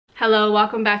Hello,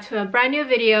 welcome back to a brand new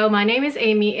video. My name is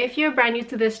Amy. If you're brand new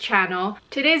to this channel,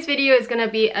 today's video is gonna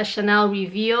be a Chanel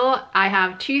reveal. I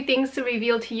have two things to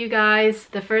reveal to you guys.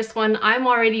 The first one I'm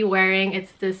already wearing.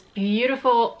 It's this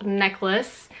beautiful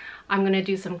necklace. I'm gonna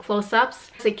do some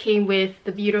close-ups. It came with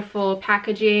the beautiful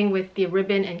packaging with the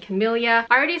ribbon and camellia.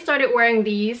 I already started wearing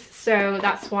these, so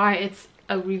that's why it's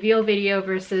a reveal video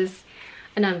versus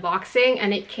an unboxing,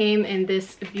 and it came in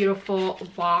this beautiful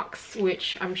box,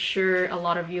 which I'm sure a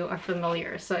lot of you are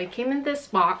familiar. So it came in this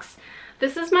box.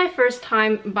 This is my first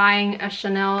time buying a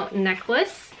Chanel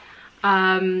necklace.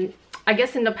 I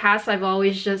guess in the past I've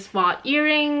always just bought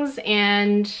earrings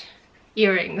and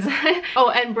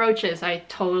oh, and brooches. I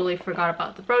totally forgot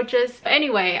about the brooches. But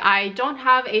anyway, I don't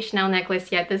have a Chanel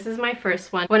necklace yet. This is my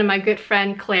first one. One of my good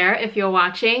friend Claire, if you're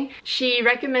watching, she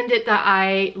recommended that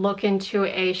I look into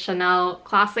a Chanel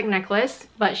classic necklace,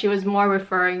 but she was more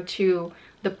referring to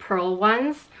the pearl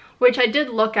ones, which I did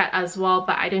look at as well,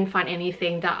 but I didn't find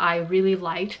anything that I really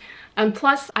liked. And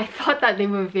plus, I thought that they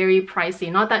were very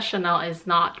pricey. Not that Chanel is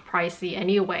not pricey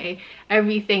anyway.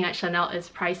 Everything at Chanel is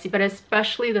pricey, but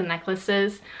especially the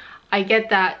necklaces. I get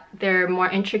that they're more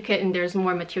intricate and there's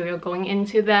more material going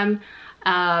into them.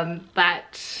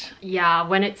 But yeah,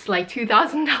 when it's like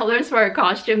 $2,000 for a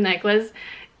costume necklace,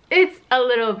 it's a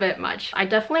little bit much. I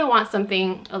definitely want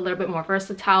something a little bit more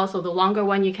versatile. So the longer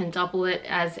one, you can double it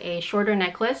as a shorter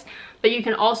necklace, but you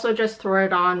can also just throw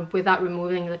it on without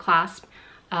removing the clasp.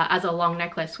 As a long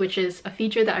necklace, which is a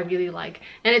feature that I really like.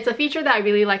 And it's a feature that I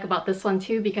really like about this one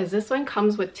too, because this one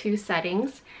comes with two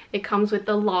settings. It comes with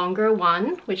the longer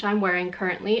one, which I'm wearing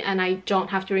currently, and I don't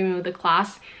have to remove the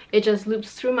clasp. It just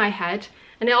loops through my head.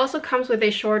 And it also comes with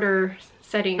a shorter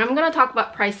setting. I'm gonna talk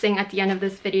about pricing at the end of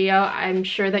this video. I'm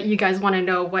sure that you guys want to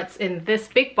know what's in this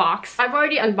big box. I've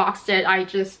already unboxed it. I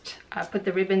just put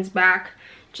the ribbons back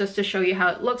just to show you how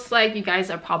it looks like. You guys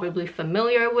are probably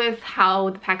familiar with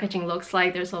how the packaging looks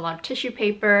like. There's a lot of tissue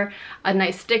paper, a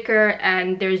nice sticker,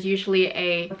 and there's usually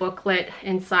a booklet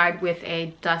inside with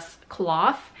a dust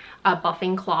cloth, a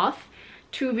buffing cloth.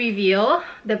 To reveal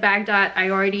the bag that I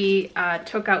already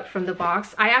took out from the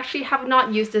box. I actually have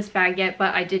not used this bag yet,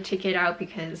 but I did take it out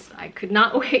because I could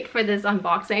not wait for this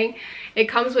unboxing. It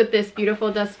comes with this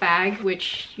beautiful dust bag,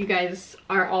 which you guys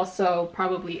are also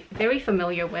probably very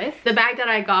familiar with. The bag that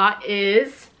I got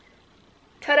is,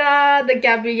 ta-da, the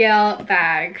Gabrielle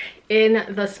bag in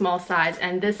the small size,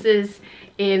 and this is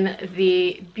in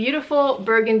the beautiful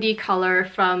burgundy color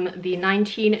from the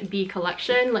 19B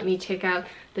collection. Let me take out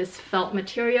this felt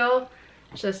material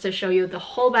just to show you the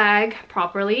whole bag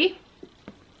properly.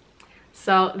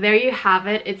 So there you have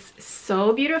it. It's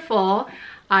so beautiful.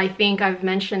 I think I've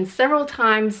mentioned several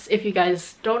times, if you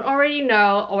guys don't already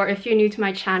know, or if you're new to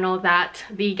my channel, that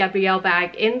the Gabrielle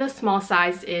bag in the small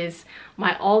size is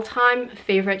my all-time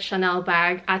favorite Chanel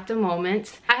bag at the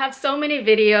moment. I have so many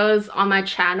videos on my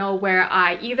channel where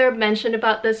I either mentioned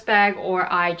about this bag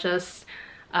or I just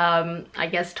I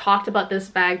guess talked about this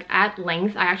bag at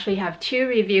length. I actually have two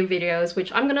review videos,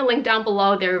 which I'm gonna link down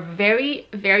below. They're very,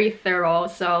 very thorough,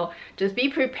 so just be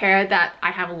prepared that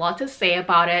I have a lot to say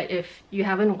about it if you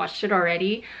haven't watched it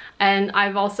already. And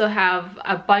I've also have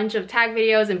a bunch of tag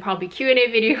videos and probably Q&A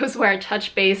videos where I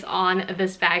touch base on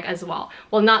this bag as well.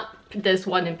 Well, not this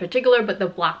one in particular, but the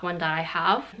black one that I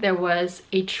have. There was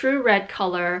a true red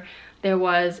color. There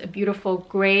was a beautiful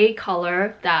gray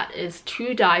color that is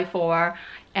to die for,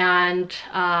 and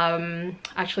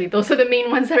actually those are the main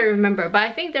ones that I remember. But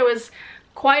I think there was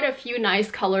quite a few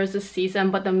nice colors this season,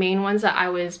 but the main ones that I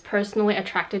was personally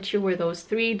attracted to were those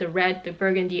three: the red, the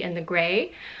burgundy, and the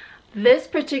gray. This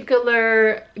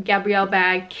particular Gabrielle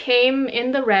bag came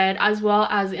in the red as well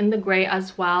as in the gray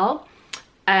as well.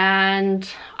 And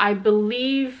I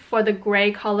believe for the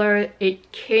gray color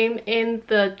it came in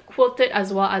the quilted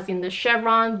as well as in the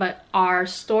chevron, but our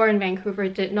store in Vancouver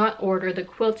did not order the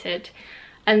quilted.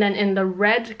 And then in the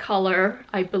red color,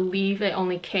 I believe it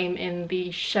only came in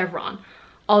the chevron,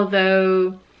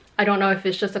 although I don't know if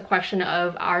it's just a question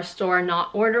of our store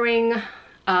not ordering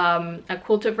a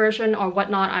quilted version or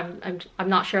whatnot. I'm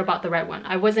not sure about the red one.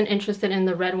 I wasn't interested in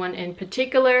the red one in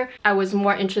particular. I was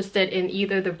more interested in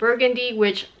either the burgundy,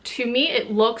 which to me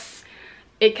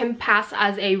it can pass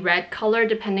as a red color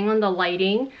depending on the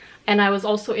lighting, and I was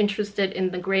also interested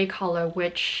in the gray color,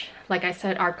 which, like I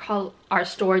said, our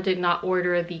store did not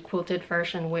order the quilted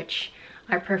version, which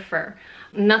I prefer.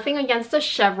 Nothing against the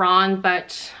chevron,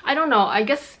 but I don't know, I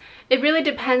guess it really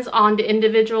depends on the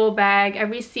individual bag.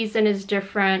 Every season is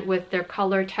different with their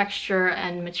color, texture,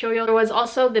 and material. There was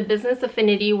also the Business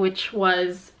Affinity, which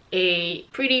was a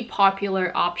pretty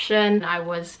popular option. I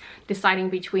was deciding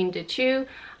between the two.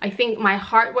 I think my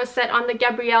heart was set on the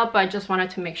Gabrielle, but I just wanted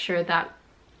to make sure that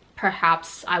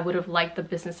perhaps I would have liked the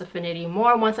Business Affinity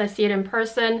more once I see it in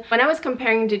person. When I was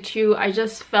comparing the two, I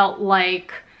just felt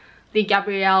like the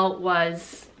Gabrielle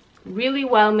was really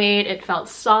well made. It felt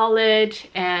solid,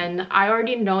 and I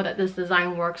already know that this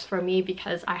design works for me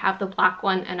because I have the black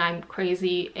one and I'm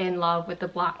crazy in love with the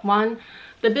black one.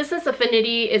 The Business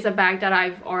Affinity is a bag that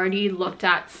I've already looked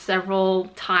at several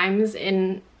times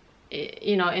in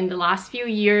the last few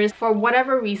years. For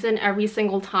whatever reason, every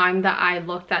single time that I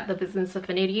looked at the Business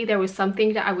Affinity, there was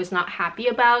something that I was not happy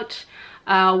about.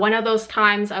 One of those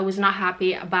times I was not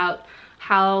happy about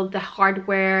how the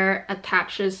hardware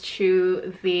attaches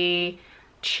to the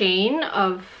chain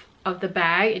of the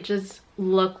bag. It just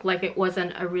looked like it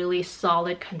wasn't a really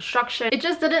solid construction. It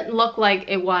just didn't look like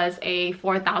it was a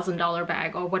 $4,000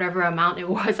 bag or whatever amount it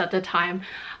was at the time.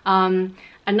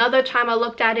 Another time I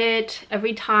looked at it,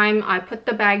 every time I put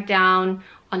the bag down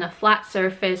on a flat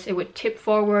surface, it would tip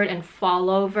forward and fall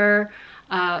over.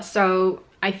 So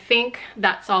I think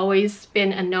that's always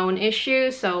been a known issue,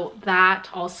 so that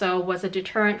also was a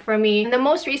deterrent for me. And the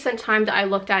most recent time that I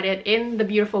looked at it in the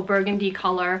beautiful burgundy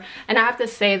color, and I have to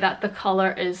say that the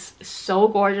color is so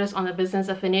gorgeous on the Business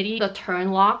Affinity, the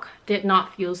turn lock did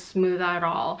not feel smooth at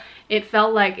all. It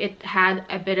felt like it had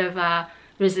a bit of a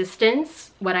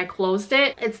resistance when I closed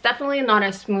it. It's definitely not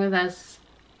as smooth as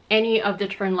any of the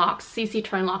turn locks, CC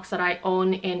turn locks that I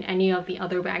own in any of the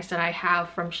other bags that I have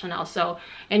from Chanel. So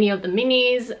any of the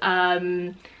minis,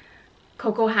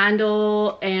 Coco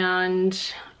handle,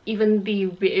 and even the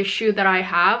reissue that I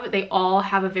have, they all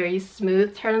have a very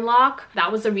smooth turn lock.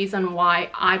 That was the reason why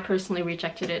I personally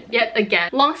rejected it yet again.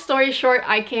 Long story short,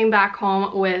 I came back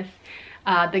home with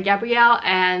the Gabrielle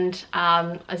and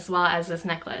as well as this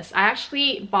necklace. I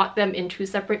actually bought them in two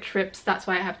separate trips. That's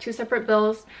why I have two separate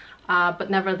bills. But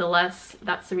nevertheless,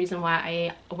 that's the reason why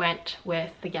I went with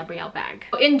the Gabrielle bag.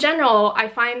 In general, I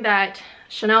find that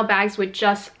Chanel bags with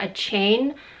just a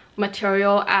chain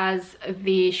material as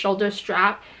the shoulder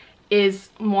strap is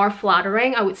more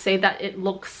flattering. I would say that it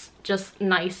looks just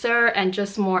nicer and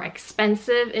just more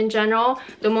expensive in general.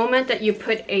 The moment that you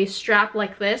put a strap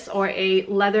like this or a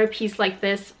leather piece like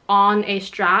this on a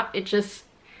strap, it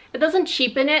doesn't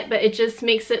cheapen it, but it just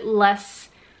makes it less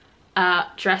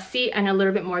dressy and a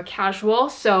little bit more casual.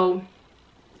 So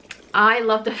I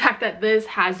love the fact that this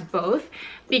has both,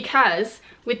 because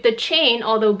with the chain,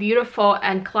 although beautiful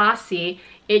and classy,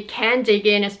 it can dig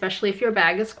in, especially if your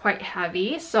bag is quite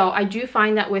heavy. So I do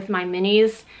find that with my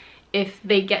minis, if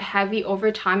they get heavy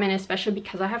over time, and especially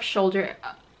because I have shoulder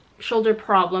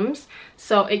problems,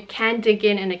 so it can dig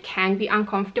in and it can be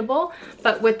uncomfortable.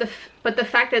 But the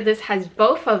fact that this has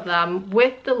both of them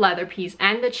with the leather piece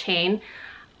and the chain,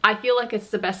 I feel like it's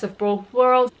the best of both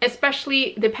worlds,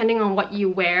 especially depending on what you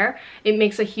wear. It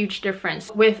makes a huge difference.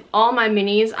 With all my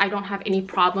minis, I don't have any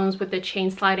problems with the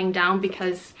chain sliding down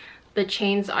because the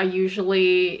chains are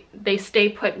usually, they stay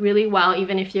put really well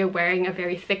even if you're wearing a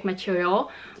very thick material.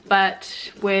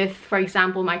 But with, for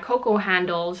example, my Coco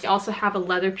handles, they also have a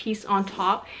leather piece on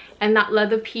top, and that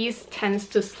leather piece tends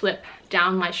to slip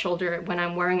down my shoulder when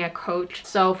I'm wearing a coat.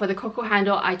 So for the Coco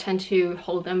handle, I tend to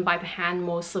hold them by the hand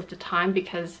most of the time,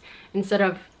 because instead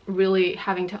of really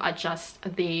having to adjust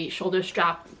the shoulder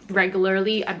strap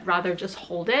regularly, I'd rather just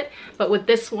hold it. But with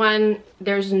this one,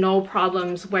 there's no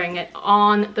problems wearing it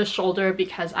on the shoulder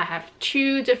because I have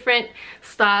two different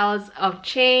styles of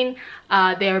chain.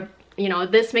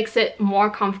 This makes it more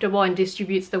comfortable and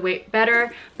distributes the weight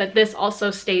better, but this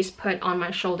also stays put on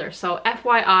my shoulder. So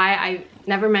FYI, I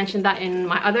never mentioned that in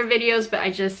my other videos, but I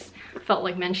just felt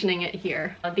like mentioning it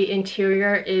here. The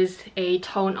interior is a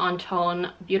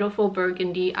tone-on-tone beautiful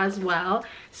burgundy as well.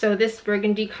 So this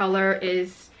burgundy color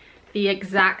is the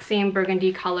exact same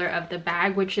burgundy color of the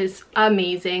bag, which is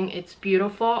amazing. It's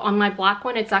beautiful. On my black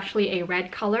one, it's actually a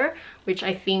red color, which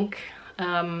I think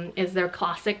is their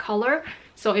classic color.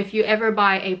 So if you ever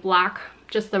buy a black,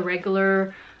 just the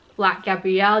regular black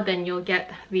Gabrielle, then you'll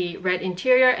get the red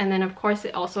interior. And then of course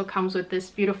it also comes with this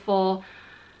beautiful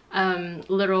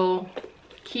little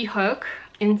key hook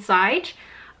inside.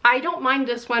 I don't mind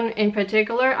this one in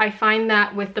particular. I find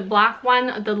that with the black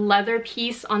one, the leather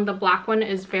piece on the black one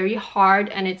is very hard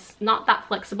and it's not that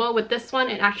flexible. With this one,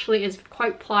 it actually is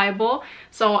quite pliable.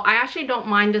 So I actually don't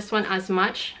mind this one as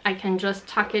much. I can just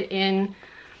tuck it in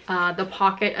the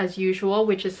pocket as usual,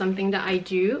 which is something that I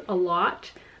do a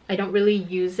lot. I don't really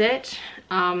use it.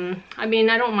 I mean,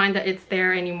 I don't mind that it's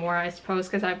there anymore, I suppose,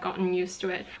 because I've gotten used to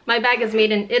it. My bag is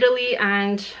made in Italy,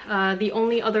 and the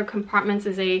only other compartments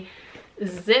is a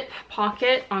zip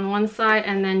pocket on one side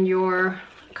and then your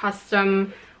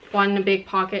custom one big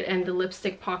pocket and the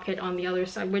lipstick pocket on the other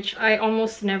side, which I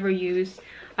almost never use.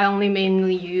 I only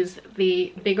mainly use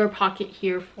the bigger pocket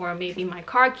here for maybe my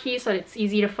car keys so it's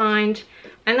easy to find.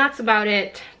 And that's about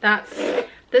it. That's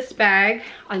this bag.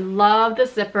 I love the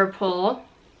zipper pull.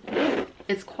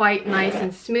 It's quite nice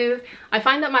and smooth. I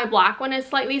find that my black one is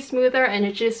slightly smoother and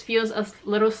it just feels a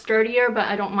little sturdier, but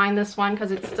I don't mind this one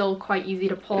because it's still quite easy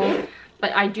to pull.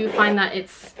 But I do find that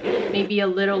it's maybe a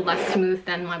little less smooth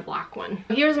than my black one.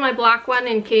 Here's my black one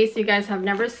in case you guys have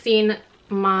never seen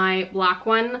my black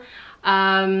one.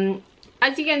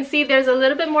 As you can see, there's a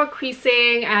little bit more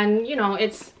creasing and you know,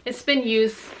 it's been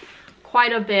used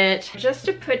quite a bit. Just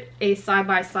to put a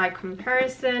side-by-side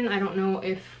comparison, I don't know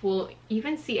if we'll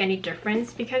even see any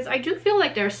difference because I do feel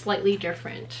like they're slightly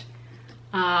different.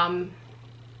 Yeah,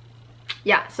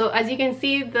 so as you can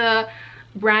see, the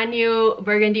brand new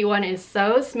burgundy one is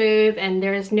so smooth and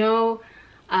there's no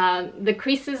the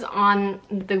creases on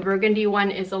the burgundy one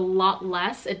is a lot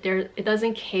less. It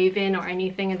doesn't cave in or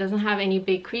anything. It doesn't have any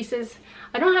big creases.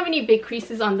 I don't have any big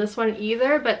creases on this one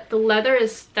either, but the leather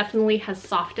is definitely has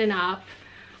softened up.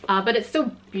 But it's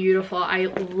still beautiful. I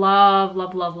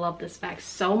love this bag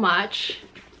so much.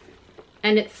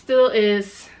 And it still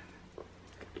is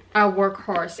a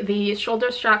workhorse. The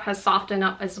shoulder strap has softened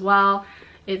up as well.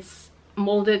 It's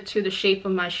molded to the shape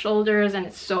of my shoulders and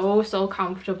it's so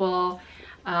comfortable.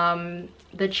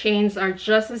 The chains are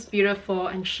just as beautiful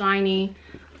and shiny.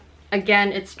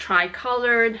 Again, it's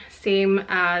tri-colored, same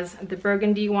as the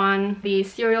burgundy one. The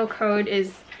serial code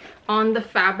is on the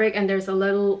fabric and there's a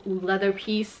little leather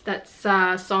piece that's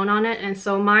sewn on it, and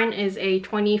so mine is a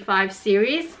 25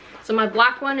 series. So my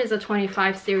black one is a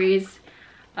 25 series.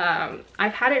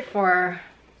 I've had it for,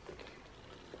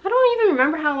 I don't even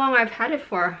remember how long I've had it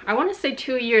for. I want to say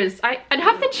 2 years. I'd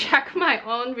have to check my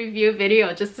own review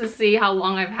video just to see how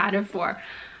long I've had it for.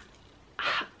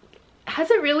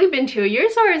 Has it really been 2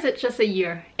 years or is it just a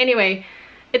year? Anyway,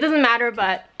 it doesn't matter,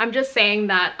 but I'm just saying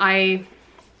that I'm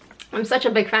such a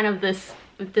big fan of this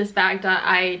bag that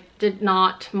I did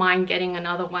not mind getting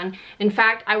another one. In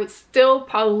fact, I would still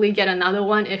probably get another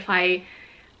one if they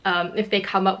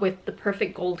come up with the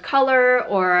perfect gold color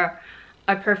or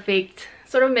a perfect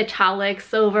sort of metallic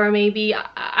silver maybe.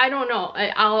 I don't know.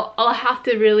 I'll have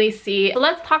to really see. So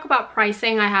let's talk about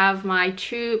pricing. I have my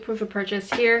 2 proof of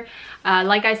purchase here.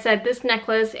 Like I said, this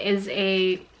necklace is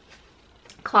a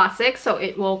classic, so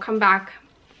it will come back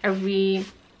every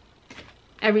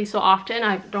so often.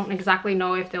 I don't exactly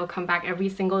know if they'll come back every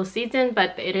single season,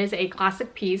 but it is a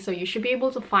classic piece, so you should be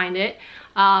able to find it.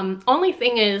 Only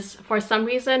thing is, for some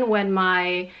reason, when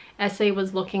my essay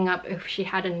was looking up if she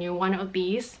had a new one of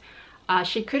these,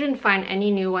 she couldn't find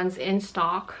any new ones in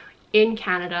stock in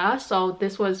Canada. So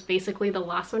this was basically the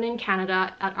last one in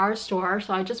Canada at our store.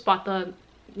 So I just bought the,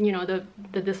 you know,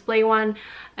 the display one.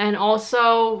 And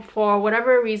also, for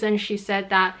whatever reason, she said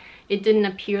that it didn't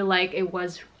appear like it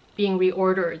was being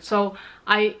reordered. So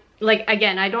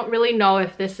again, I don't really know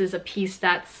if this is a piece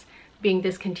that's being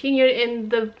discontinued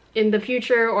in the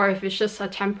future or if it's just a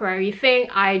temporary thing.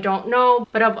 I don't know.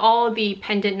 But of all the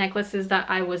pendant necklaces that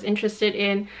I was interested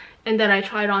in and that I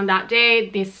tried on that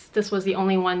day, this was the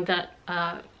only one that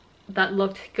that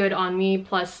looked good on me.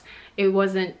 Plus it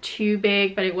wasn't too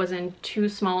big, but it wasn't too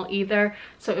small either,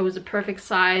 so it was a perfect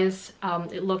size.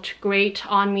 It looked great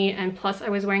on me, and plus I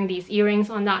was wearing these earrings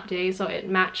on that day, so it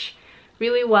matched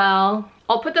really well.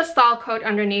 I'll put the style code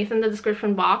underneath in the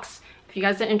description box if you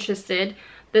guys are interested.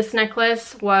 This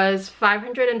necklace was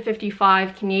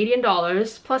 555 Canadian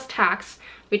dollars plus tax,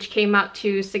 which came out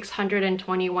to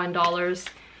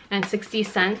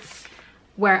 $621.60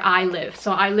 where I live.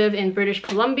 So I live in British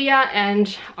Columbia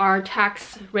and our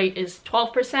tax rate is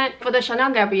 12%. For the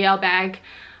Chanel Gabrielle bag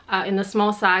in the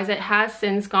small size, it has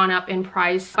since gone up in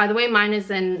price. By the way, mine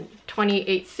is in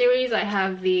 28 series. I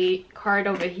have the card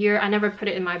over here. I never put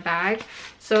it in my bag.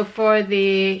 So for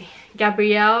the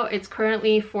Gabrielle, it's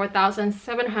currently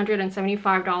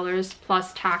 $4,775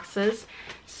 plus taxes.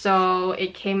 So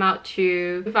it came out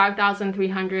to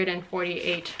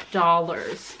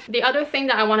 $5,348. The other thing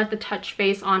that I wanted to touch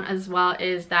base on as well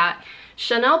is that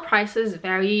Chanel prices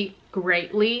vary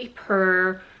greatly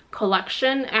per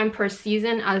collection and per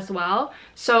season as well.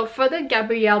 So for the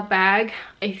Gabrielle bag,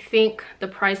 I think the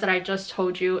price that I just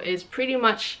told you is pretty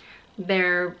much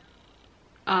their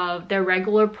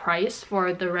regular price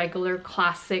for the regular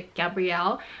classic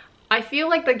Gabrielle. I feel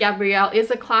like the Gabrielle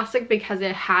is a classic because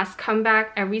it has come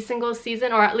back every single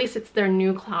season, or at least it's their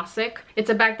new classic. It's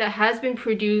a bag that has been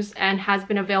produced and has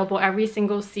been available every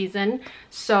single season,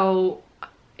 so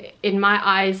in my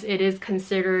eyes, it is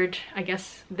considered, I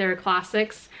guess, their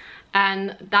classics.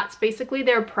 And that's basically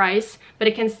their price, but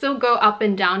it can still go up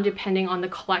and down depending on the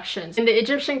collections. In the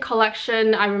Egyptian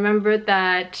collection, I remember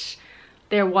that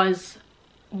there was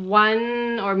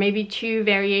one or maybe two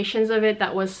variations of it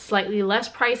that was slightly less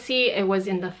pricey. It was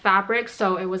in the fabric,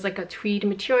 so it was like a tweed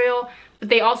material, but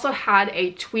they also had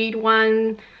a tweed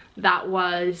one that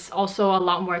was also a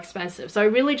lot more expensive. So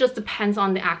it really just depends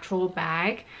on the actual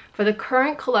bag. For the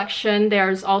current collection,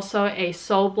 there's also a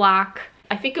Soul Black,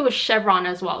 I think it was chevron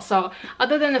as well. So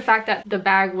other than the fact that the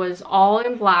bag was all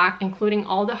in black, including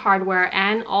all the hardware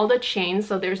and all the chains,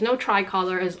 so there's no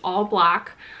tricolor, it's all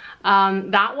black.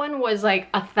 That one was like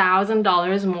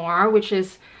 $1,000 more, which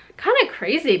is kind of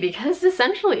crazy because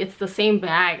essentially it's the same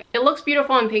bag. It looks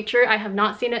beautiful in picture. I have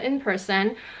not seen it in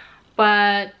person,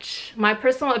 but my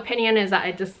personal opinion is that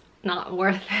it's just not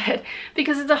worth it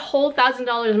because it's a whole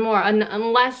 $1,000 more. And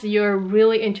unless you're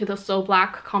really into the Soul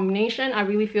Black combination, I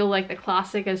really feel like the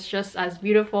classic is just as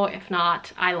beautiful. If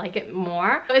not, I like it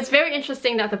more. So it's very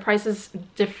interesting that the prices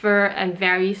differ and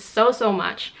vary so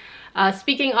much.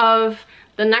 Speaking of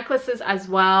the necklaces as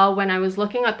well, when I was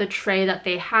looking at the tray that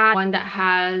they had, one that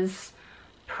has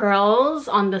pearls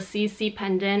on the CC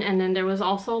pendant, and then there was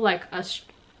also like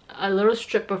a little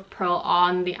strip of pearl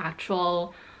on the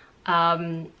actual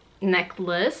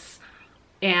necklace,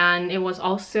 and it was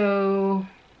also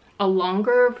a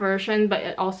longer version, but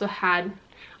it also had,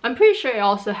 I'm pretty sure it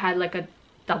also had like a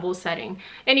double setting.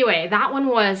 Anyway, that one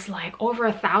was like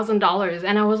over $1,000,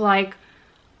 and I was like,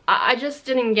 I just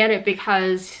didn't get it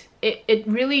because it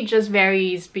really just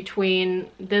varies between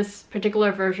this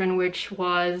particular version, which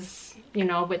was, you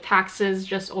know, with taxes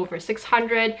just over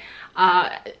 600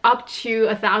 up to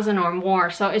 1,000 or more.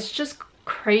 So it's just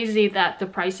crazy that the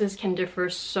prices can differ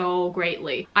so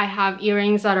greatly. I have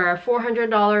earrings that are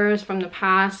 $400 from the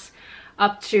past,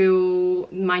 up to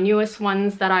my newest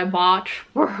ones that I bought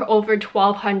were over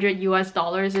 $1,200 US.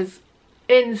 It's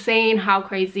insane how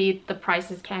crazy the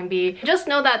prices can be. Just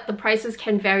know that the prices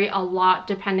can vary a lot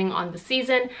depending on the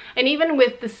season, and even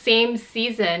with the same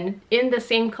season in the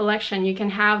same collection, you can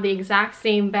have the exact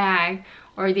same bag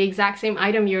or the exact same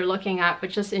item you're looking at, but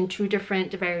just in two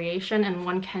different variations, and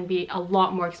one can be a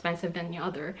lot more expensive than the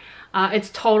other. It's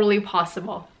totally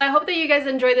possible. I hope that you guys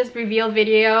enjoyed this reveal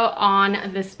video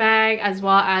on this bag as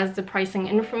well as the pricing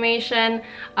information.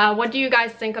 What do you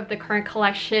guys think of the current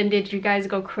collection? Did you guys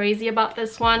go crazy about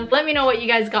this one? Let me know what you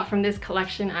guys got from this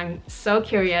collection. I'm so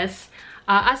curious.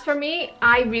 As for me,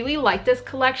 I really like this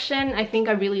collection. I think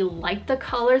I really like the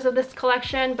colors of this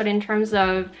collection, but in terms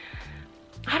of,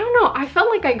 I don't know, I felt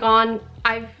like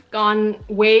I've gone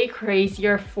way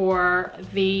crazier for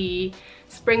the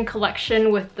spring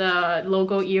collection with the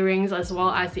logo earrings as well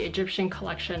as the Egyptian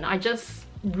collection. I just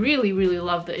really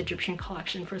love the Egyptian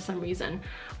collection for some reason.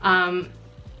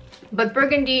 But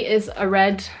burgundy is a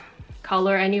red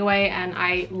color anyway, and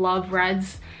I love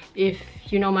reds. If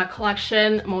you know my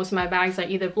collection, most of my bags are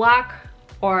either black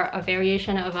or a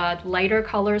variation of a lighter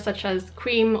color such as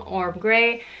cream or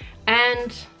gray,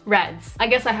 and reds. I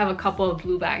guess I have a couple of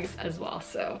blue bags as well.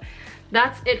 So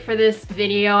that's it for this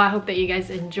video. I hope that you guys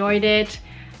enjoyed it.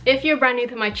 If you're brand new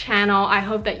to my channel, I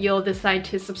hope that you'll decide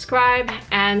to subscribe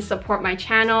and support my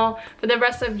channel. For the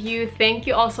rest of you, thank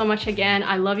you all so much again.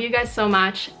 I love you guys so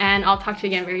much, and I'll talk to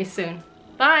you again very soon.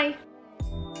 Bye!